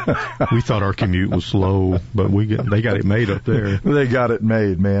 We thought our commute was slow, but they got it made up there. They got it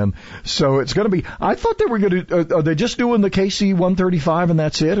made, man. So it's going to be, I thought they were going to, are they just doing the KC 135 and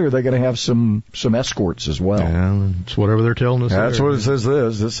that's it, or are they going to have some escorts as well? Yeah, it's whatever they're telling us. That's what it says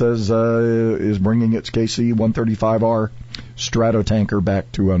this. It says, is bringing its KC 135R Stratotanker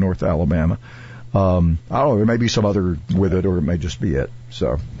back to North Alabama. I don't know, there may be some other with it, or it may just be it.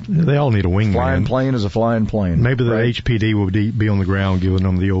 So they all need a wingman. Flying plane is a flying plane. Maybe the HPD will be on the ground giving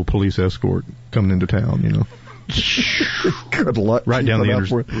them the old police escort coming into town, you know. Good luck. Right down the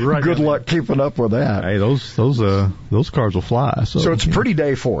interstate. Good luck keeping up with that. Hey, those cars will fly. So it's a pretty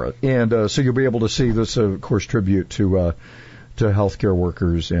day for it, and so you'll be able to see this, of course, tribute to healthcare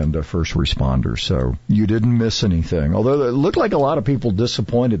workers and first responders. So you didn't miss anything. Although it looked like a lot of people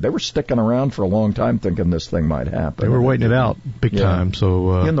disappointed. They were sticking around for a long time thinking this thing might happen. They were waiting it out big time.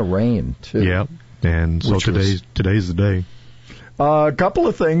 So in the rain too. Yeah, and so today's the day. A couple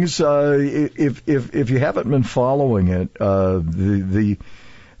of things. If you haven't been following it, the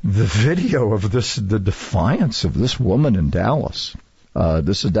video of the defiance of this woman in Dallas.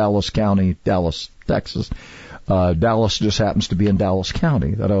 This is Dallas County, Dallas, Texas. Dallas just happens to be in Dallas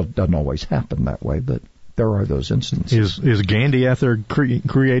County. That doesn't always happen that way, but there are those instances. Is Gandhi out there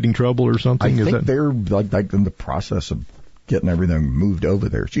creating trouble or something? I think they're like in the process of getting everything moved over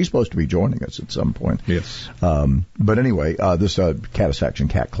there. She's supposed to be joining us at some point. Yes. But anyway, this Catastation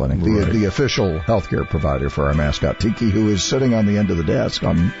Cat Clinic, the official healthcare provider for our mascot Tiki, who is sitting on the end of the desk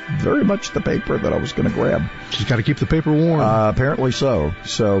on very much the paper that I was going to grab. She's got to keep the paper warm. Apparently so.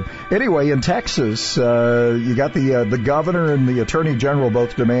 So anyway, in Texas, you got the governor and the attorney general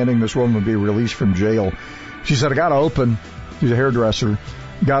both demanding this woman be released from jail. She said, I got to open. She's a hairdresser.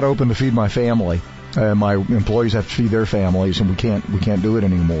 Got to open to feed my family. My employees have to feed their families, and we can't do it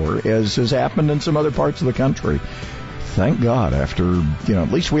anymore, as has happened in some other parts of the country. Thank God, after at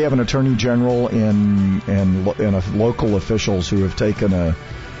least we have an attorney general and local officials who have taken a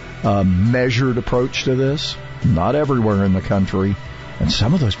measured approach to this. Not everywhere in the country, and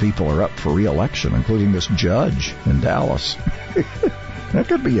some of those people are up for re-election, including this judge in Dallas. That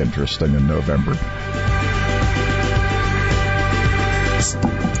could be interesting in November.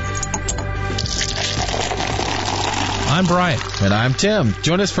 I'm Brian. And I'm Tim.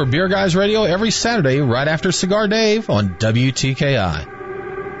 Join us for Beer Guys Radio every Saturday right after Cigar Dave on WTKI.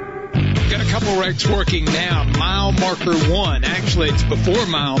 Got a couple wrecks working now. Mile marker 1. Actually, it's before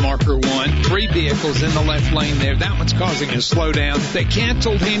mile marker 1. 3 vehicles in the left lane there. That one's causing a slowdown. They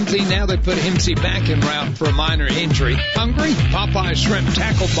canceled Hemsey. Now they put Hemsey back en route for a minor injury. Hungry? Popeye Shrimp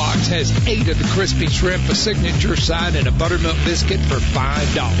Tackle Box has 8 of the crispy shrimp, a signature side, and a buttermilk biscuit for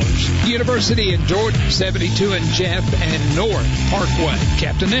 $5. University in Jordan, 72 in Jeff and North Parkway.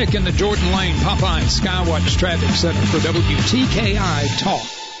 Captain Nick in the Jordan Lane Popeye Skywatch Traffic Center for WTKI Talk.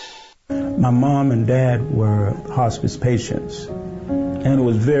 My mom and dad were hospice patients, and it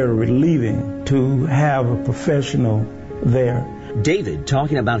was very relieving to have a professional there. David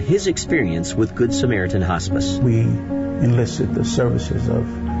talking about his experience with Good Samaritan Hospice. We enlisted the services of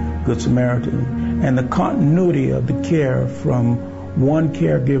Good Samaritan, and the continuity of the care from one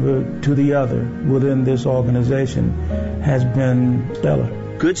caregiver to the other within this organization has been stellar.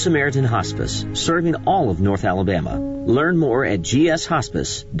 Good Samaritan Hospice, serving all of North Alabama. Learn more at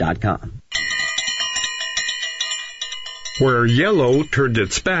gshospice.com. Where yellow turned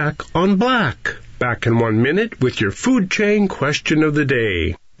its back on black. Back in 1 minute with your food chain question of the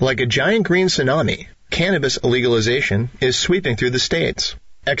day. Like a giant green tsunami, cannabis legalization is sweeping through the states.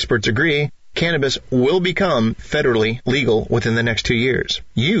 Experts agree cannabis will become federally legal within the next 2 years.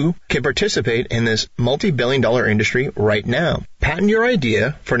 You can participate in this multi-billion-dollar industry right now. Patent your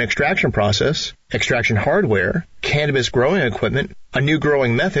idea for an extraction process, extraction hardware, cannabis growing equipment, a new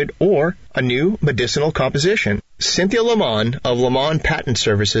growing method, or a new medicinal composition. Cynthia Lamont of Lamont Patent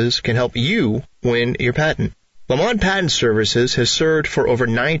Services can help you win your patent. Lamont Patent Services has served for over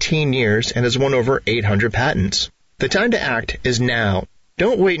 19 years and has won over 800 patents. The time to act is now.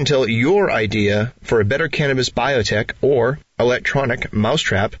 Don't wait until your idea for a better cannabis biotech or electronic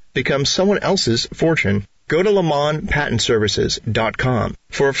mousetrap becomes someone else's fortune. Go to LamontPatentServices.com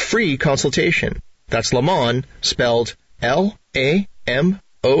for a free consultation. That's Lamont, spelled L-A-M-O-N,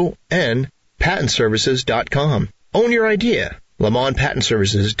 PatentServices.com. Own your idea.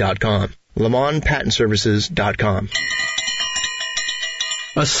 LamontPatentServices.com. LamontPatentServices.com.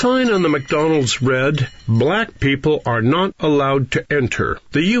 A sign on the McDonald's read, "Black people are not allowed to enter."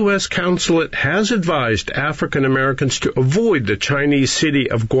 The U.S. consulate has advised African Americans to avoid the Chinese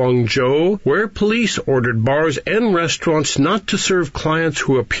city of Guangzhou, where police ordered bars and restaurants not to serve clients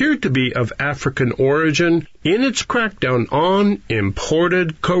who appeared to be of African origin in its crackdown on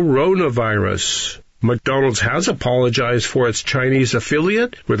imported coronavirus. McDonald's has apologized for its Chinese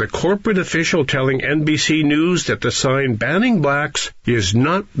affiliate, with a corporate official telling NBC News that the sign banning blacks is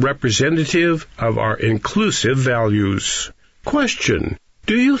not representative of our inclusive values. Question: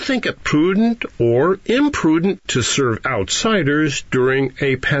 do you think it prudent or imprudent to serve outsiders during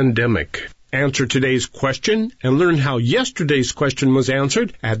a pandemic? Answer today's question and learn how yesterday's question was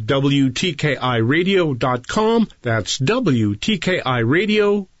answered at WTKIRadio.com. That's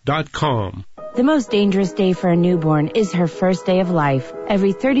WTKIRadio.com. The most dangerous day for a newborn is her first day of life.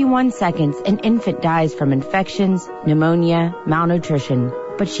 Every 31 seconds, an infant dies from infections, pneumonia, malnutrition.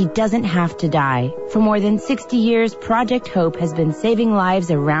 But she doesn't have to die. For more than 60 years, Project Hope has been saving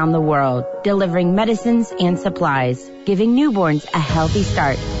lives around the world, delivering medicines and supplies, giving newborns a healthy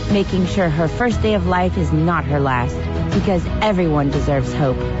start, making sure her first day of life is not her last. Because everyone deserves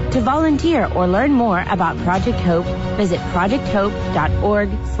hope. To volunteer or learn more about Project Hope, visit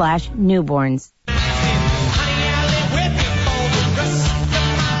projecthope.org/newborns.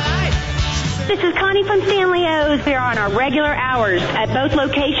 This is Connie from Stanley O's. We are on our regular hours at both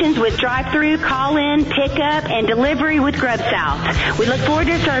locations with drive-through, call-in, pickup, and delivery with Grub South. We look forward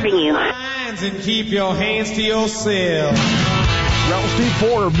to serving you. And keep your hands to yourself. Well, Steve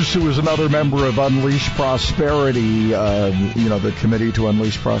Forbes, who is another member of Unleash Prosperity, the Committee to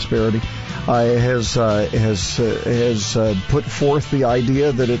Unleash Prosperity, has put forth the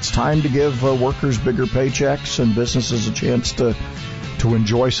idea that it's time to give workers bigger paychecks and businesses a chance to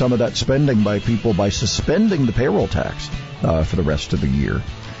enjoy some of that spending by suspending the payroll tax for the rest of the year.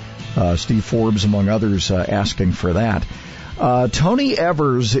 Steve Forbes, among others, asking for that. Tony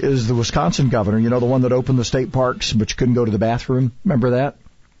Evers is the Wisconsin governor, the one that opened the state parks, but you couldn't go to the bathroom. Remember that?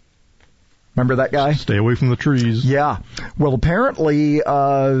 Remember that guy? Stay away from the trees. Yeah. Well, apparently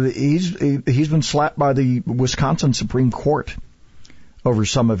he's been slapped by the Wisconsin Supreme Court over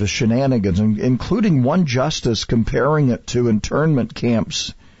some of his shenanigans, including one justice comparing it to internment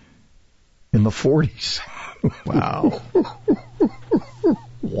camps in the 40s. Wow.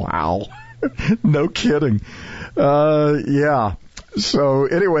 Wow. No kidding. Yeah. So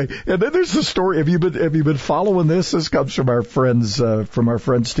anyway, and then there's the story. Have you been following this? This comes from our friend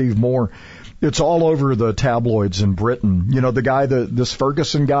Steve Moore. It's all over the tabloids in Britain. The guy, this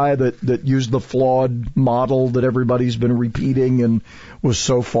Ferguson guy that used the flawed model that everybody's been repeating and was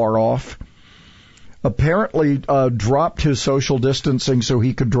so far off. Apparently, dropped his social distancing so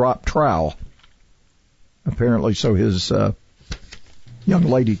he could drop trowel. Apparently, so his young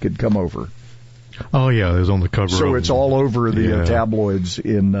lady could come over. Oh yeah, it was on the cover. So it's all over the tabloids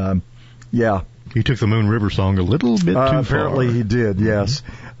in. Yeah. He took the Moon River song a little bit too far. Apparently he did, yes.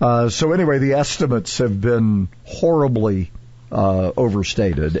 So anyway, the estimates have been horribly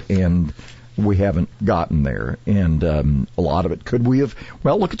overstated, and we haven't gotten there. And a lot of it, could we have?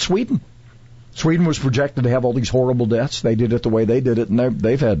 Well, look at Sweden. Sweden was projected to have all these horrible deaths. They did it the way they did it, and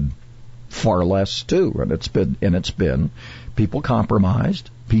they've had far less too. And it's been people compromised.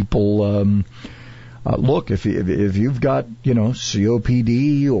 People. Look, if you've got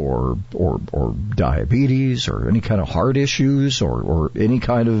COPD or diabetes or any kind of heart issues or any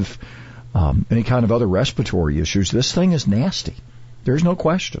kind of other respiratory issues, this thing is nasty. There's no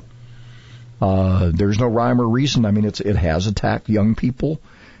question. There's no rhyme or reason. I mean, it has attacked young people.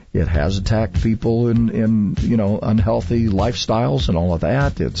 It has attacked people in unhealthy lifestyles and all of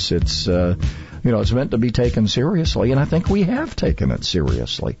that. It's meant to be taken seriously, and I think we have taken it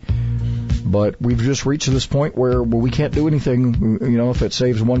seriously. But we've just reached this point where we can't do anything, if it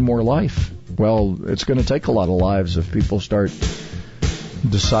saves one more life. Well, it's going to take a lot of lives if people start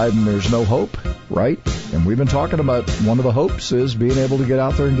deciding there's no hope, right? And we've been talking about one of the hopes is being able to get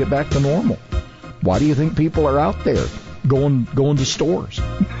out there and get back to normal. Why do you think people are out there going to stores?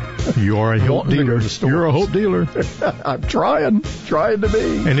 You are a hope dealer. You're a hope dealer. I'm trying to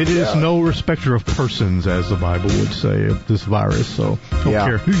be. And it is no respecter of persons, as the Bible would say, of this virus. So don't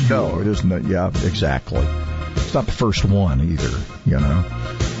care who you are. No, it isn't. Yeah, exactly. It's not the first one either,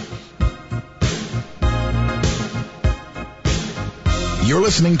 You're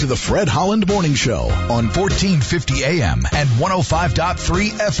listening to the Fred Holland Morning Show on 1450 AM and 105.3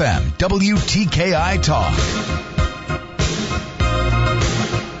 FM, WTKI Talk.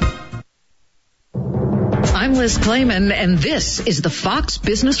 I'm Liz Clayman, and this is the Fox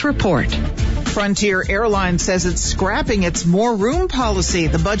Business Report. Frontier Airlines says it's scrapping its more room policy.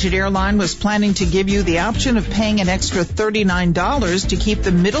 The budget airline was planning to give you the option of paying an extra $39 to keep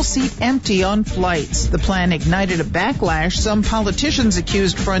the middle seat empty on flights. The plan ignited a backlash. Some politicians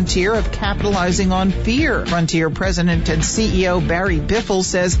accused Frontier of capitalizing on fear. Frontier President and CEO Barry Biffle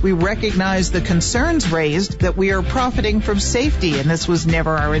says, we recognize the concerns raised that we are profiting from safety, and this was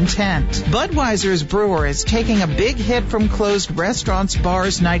never our intent. Budweiser's brewer is taking a big hit from closed restaurants,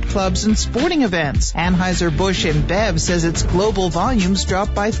 bars, nightclubs, and sporting events. Anheuser-Busch InBev says its global volumes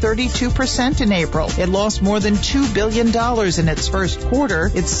dropped by 32% in April. It lost more than $2 billion in its first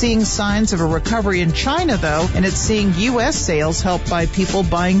quarter. It's seeing signs of a recovery in China, though, and it's seeing U.S. sales helped by people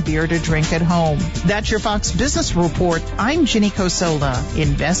buying beer to drink at home. That's your Fox Business Report. I'm Ginny Cosola,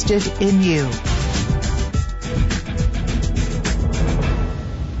 invested in you.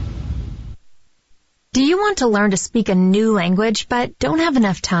 Do you want to learn to speak a new language but don't have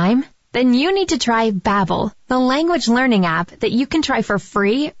enough time? Then you need to try Babbel, the language learning app that you can try for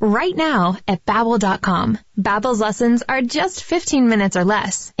free right now at Babbel.com. Babbel's lessons are just 15 minutes or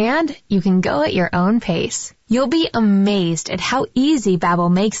less, and you can go at your own pace. You'll be amazed at how easy Babbel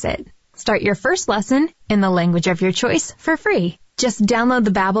makes it. Start your first lesson in the language of your choice for free. Just download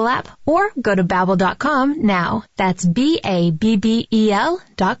the Babbel app or go to Babbel.com now. That's Babbel.com.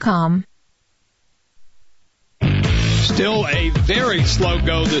 Still a very slow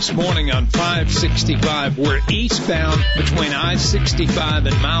go this morning on 565. We're eastbound between I-65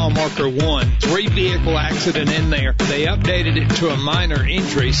 and mile marker 1. 3-vehicle accident in there. They updated it to a minor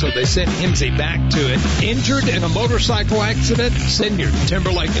injury, so they sent Himsey back to it. Injured in a motorcycle accident? Send your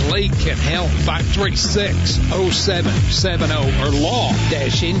Timberlake and Lee can help. 536-0770 or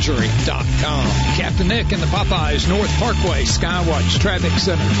law-injury.com. Captain Nick and the Popeyes North Parkway Skywatch Traffic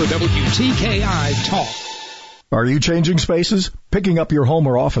Center for WTKI Talk. Are you changing spaces? Picking up your home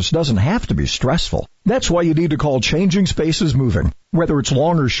or office doesn't have to be stressful. That's why you need to call Changing Spaces Moving. Whether it's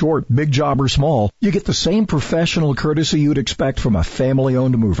long or short, big job or small, you get the same professional courtesy you'd expect from a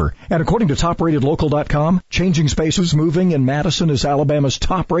family-owned mover. And according to TopRatedLocal.com, Changing Spaces Moving in Madison is Alabama's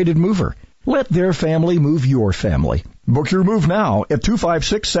top-rated mover. Let their family move your family. Book your move now at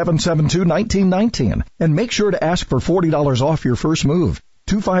 256-772-1919. And make sure to ask for $40 off your first move.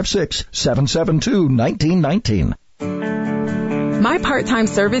 256-772-1919. My part-time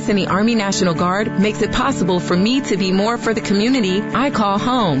service in the Army National Guard makes it possible for me to be more for the community I call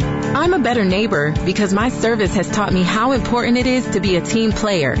home. I'm a better neighbor because my service has taught me how important it is to be a team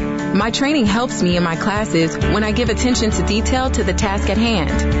player. My training helps me in my classes when I give attention to detail to the task at hand.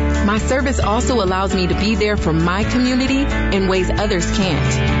 My service also allows me to be there for my community in ways others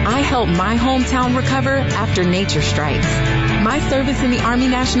can't. I help my hometown recover after nature strikes. My service in the Army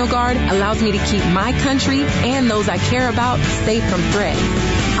National Guard allows me to keep my country and those I care about safe from threats.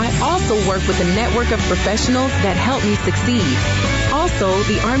 I also work with a network of professionals that help me succeed. Also,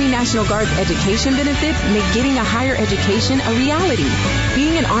 the Army National Guard's education benefits make getting a higher education a reality.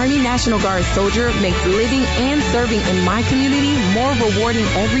 Being an Army National Guard soldier makes living and serving in my community more rewarding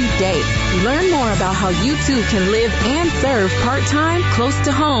every day. Learn more about how you too can live and serve part-time close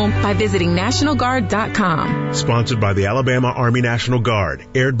to home by visiting NationalGuard.com. Sponsored by the Alabama Army National Guard.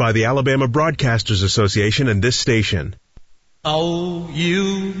 Aired by the Alabama Broadcasters Association and this station. Oh,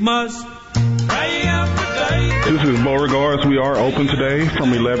 you must pray every day. This is Beauregards. We are open today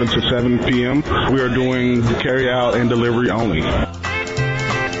from 11 to 7 p.m. We are doing carry out and delivery only. You've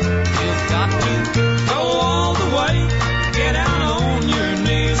got to go all the way. Get out on your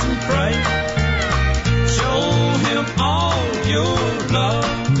knees and pray. Show him all your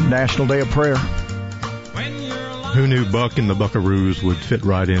love. National Day of Prayer. Who knew Buck and the Buckaroos would fit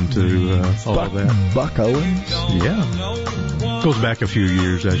right into all of that? Buck Owens? Yeah. Goes back a few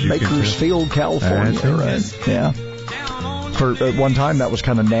years, as you can tell. Bakersfield, California, right? Yeah. For at one time, that was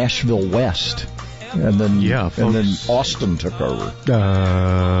kind of Nashville West. And then, and then Austin took over.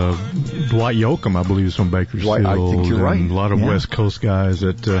 Dwight Yoakam, I believe, is from Bakersfield. I think you're right. And a lot of West Coast guys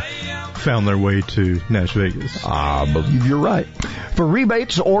that found their way to Nash Vegas. I believe you're right. For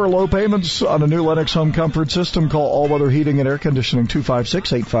rebates or low payments on a new Lennox home comfort system, call All Weather Heating and Air Conditioning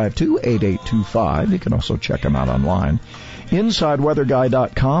 256-852-8825. You can also check them out online.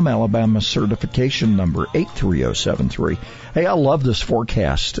 InsideWeatherGuy.com, Alabama certification number 83073. Hey, I love this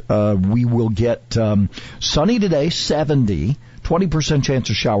forecast. We will get sunny today, 70, 20% chance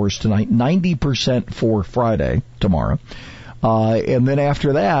of showers tonight, 90% for Friday, tomorrow. And then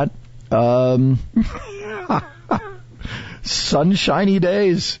after that, sunshiny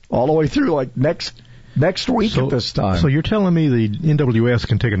days all the way through, like next next week at this time. So you're telling me the NWS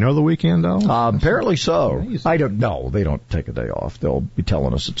can take another weekend off? Apparently so. I don't know. They don't take a day off. They'll be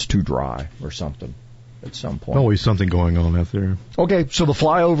telling us it's too dry or something at some point. Always something going on out there. Okay, so the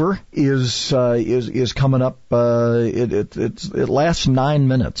flyover is coming up. It lasts 9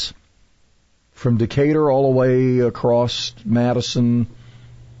 minutes from Decatur all the way across Madison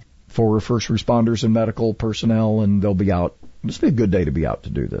for first responders and medical personnel, and they'll be out. This will be a good day to be out to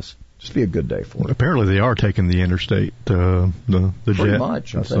do this. Just be a good day for it. Apparently, they are taking the interstate, the Pretty jet.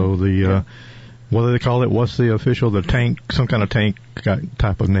 much. I So think. What do they call it? What's the official? The tank, some kind of tank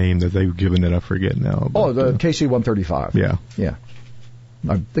type of name that they've given it. I forget now. But, the KC-135. Yeah.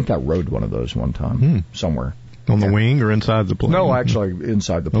 I think I rode one of those one time somewhere. On the wing or inside the plane? No, actually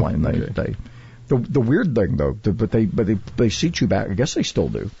inside the plane. Okay. The weird thing though, but they seat you back. I guess they still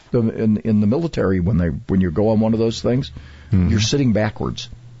do. In the military, when you go on one of those things, you're sitting backwards,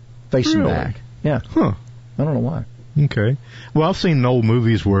 facing back. Yeah. Huh. I don't know why. Okay. Well, I've seen old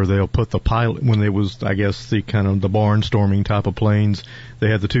movies where they'll put the pilot, when they was, I guess, the kind of the barnstorming type of planes, they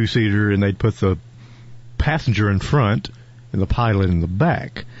had the two-seater and they'd put the passenger in front and the pilot in the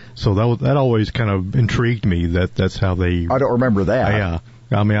back. So that always kind of intrigued me that's how they... I don't remember that. Yeah.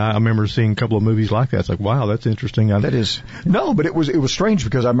 I mean, I remember seeing a couple of movies like that. It's like, wow, that's interesting. That is. No, but it was strange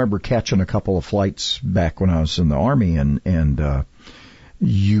because I remember catching a couple of flights back when I was in the Army and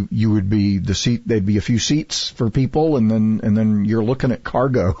you would be the seat, there'd be a few seats for people and then you're looking at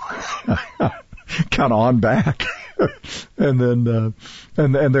cargo kind of on back. and then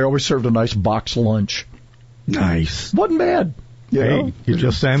they always served a nice box lunch. Nice. Wasn't bad. Hey, you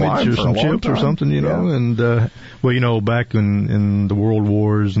just sandwich or some chips or something, and, back in the World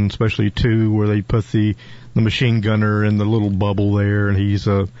Wars and especially two where they put the machine gunner in the little bubble there and he's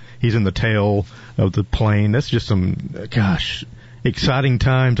in the tail of the plane. That's just some, exciting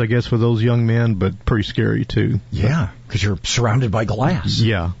times, I guess, for those young men, but pretty scary too. Yeah, because you're surrounded by glass.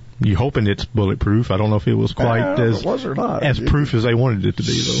 Yeah. You're hoping it's bulletproof. I don't know if it was quite as proof as they wanted it to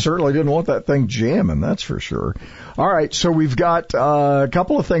be, though. Certainly didn't want that thing jamming, that's for sure. All right, so we've got a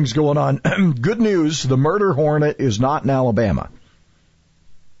couple of things going on. Good news, the murder hornet is not in Alabama.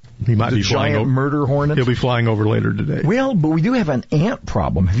 He might be flying over. Murder hornet? He'll be flying over later today. Well, but we do have an ant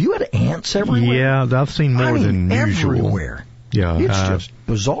problem. Have you had ants everywhere? Yeah, I've seen more than usual. Everywhere. Yeah, it's just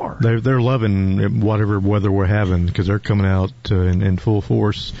bizarre. They're loving whatever weather we're having because they're coming out in full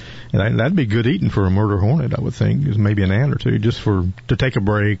force, and that'd be good eating for a murder hornet, I would think. Is maybe an ant or two, just to take a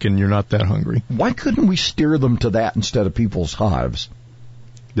break, and you're not that hungry. Why couldn't we steer them to that instead of people's hives?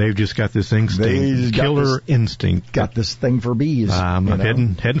 They've just got this instinct, killer instinct. Got this thing for bees. I'm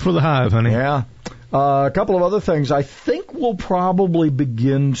heading for the hive, honey. Yeah. A couple of other things. I think we'll probably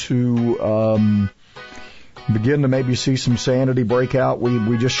begin to maybe see some sanity break out.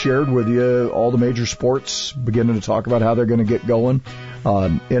 We just shared with you all the major sports beginning to talk about how they're going to get going.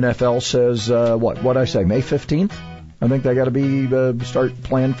 NFL says, what I say, May 15th? I think they got to be start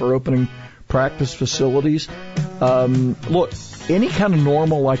planning for opening practice facilities. Look, any kind of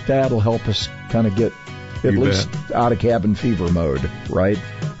normal like that will help us kind of get at least out of cabin fever mode, right?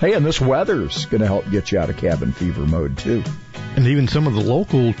 Hey, and this weather's going to help get you out of cabin fever mode, too. And even some of the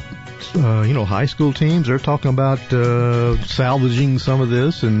local high school teams, they're talking about salvaging some of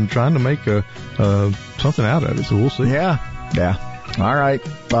this and trying to make something out of it. So we'll see. Yeah. All right.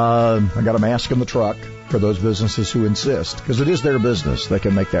 I got a mask in the truck for those businesses who insist, because it is their business. They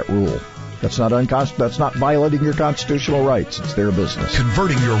can make that rule. That's not violating your constitutional rights. It's their business.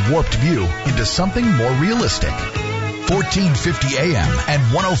 Converting your warped view into something more realistic. 1450 AM and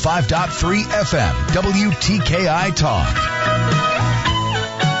 105.3 FM, WTKI Talk.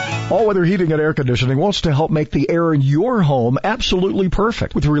 All Weather Heating and Air Conditioning wants to help make the air in your home absolutely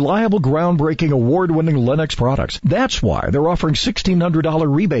perfect with reliable, groundbreaking, award-winning Lennox products. That's why they're offering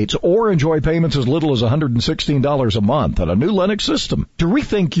 $1,600 rebates or enjoy payments as little as $116 a month on a new Lennox system. To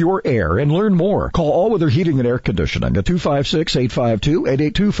rethink your air and learn more, call All Weather Heating and Air Conditioning at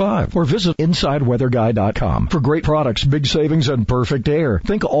 256-852-8825 or visit InsideWeatherGuy.com for great products, big savings, and perfect air.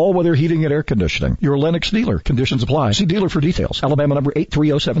 Think All Weather Heating and Air Conditioning. Your Lennox dealer. Conditions apply. See dealer for details. Alabama number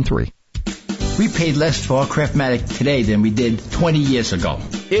 83073. We paid less for our Craftmatic today than we did 20 years ago.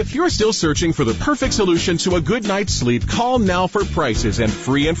 If you're still searching for the perfect solution to a good night's sleep, call now for prices and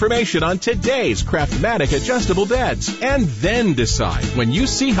free information on today's Craftmatic adjustable beds. And then decide when you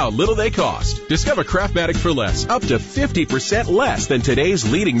see how little they cost. Discover Craftmatic for less, up to 50% less than today's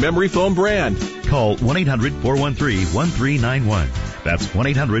leading memory foam brand. Call 1-800-413-1391. That's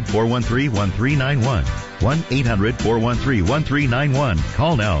 1-800-413-1391. 1-800-413-1391.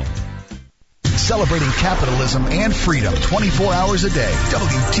 Call now. Celebrating capitalism and freedom 24 hours a day.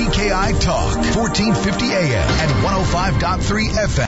 WTKI Talk, 1450 AM and 105.3 FM.